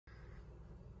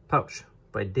Pouch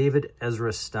by David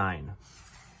Ezra Stein.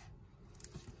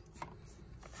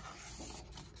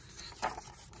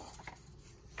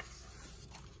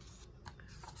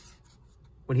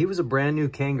 When he was a brand new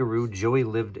kangaroo, Joey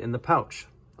lived in the pouch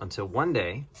until one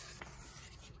day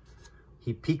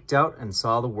he peeked out and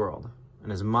saw the world and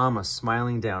his mama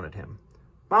smiling down at him.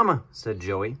 "Mama," said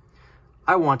Joey,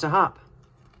 "I want to hop."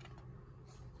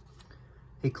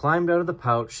 He climbed out of the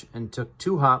pouch and took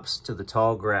 2 hops to the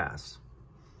tall grass.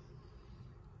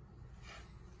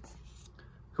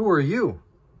 "Who are you?"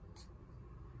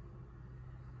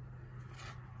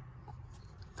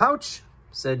 "Pouch,"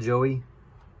 said Joey.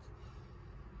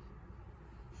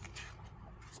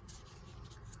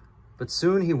 But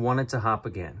soon he wanted to hop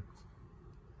again.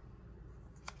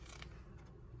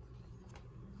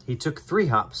 He took 3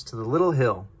 hops to the little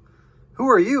hill. "Who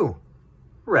are you?"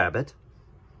 "Rabbit."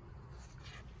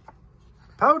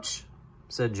 "Pouch,"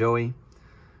 said Joey.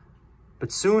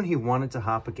 But soon he wanted to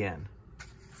hop again.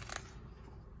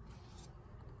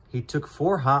 He took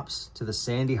 4 hops to the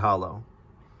sandy hollow.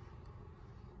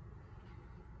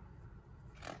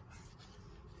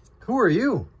 "Who are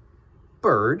you?"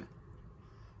 "Bird."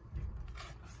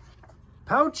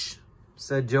 "Pouch,"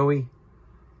 said Joey.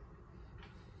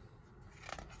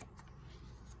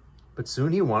 But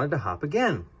soon he wanted to hop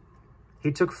again.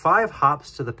 He took 5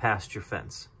 hops to the pasture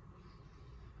fence.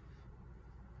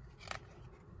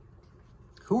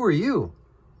 "Who are you?"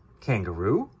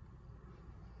 "Kangaroo."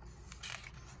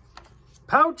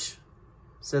 "Pouch,"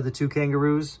 said the 2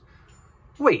 kangaroos.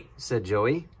 "Wait," said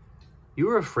Joey. "You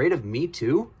are afraid of me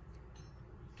too?"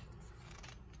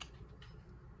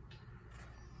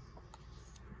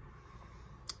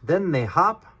 Then they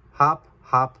hop, hop,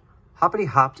 hop,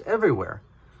 hoppity-hopped everywhere.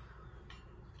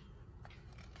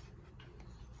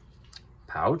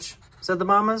 "Pouch," said the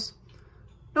mamas.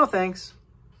 "No thanks."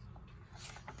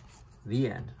 The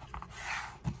end.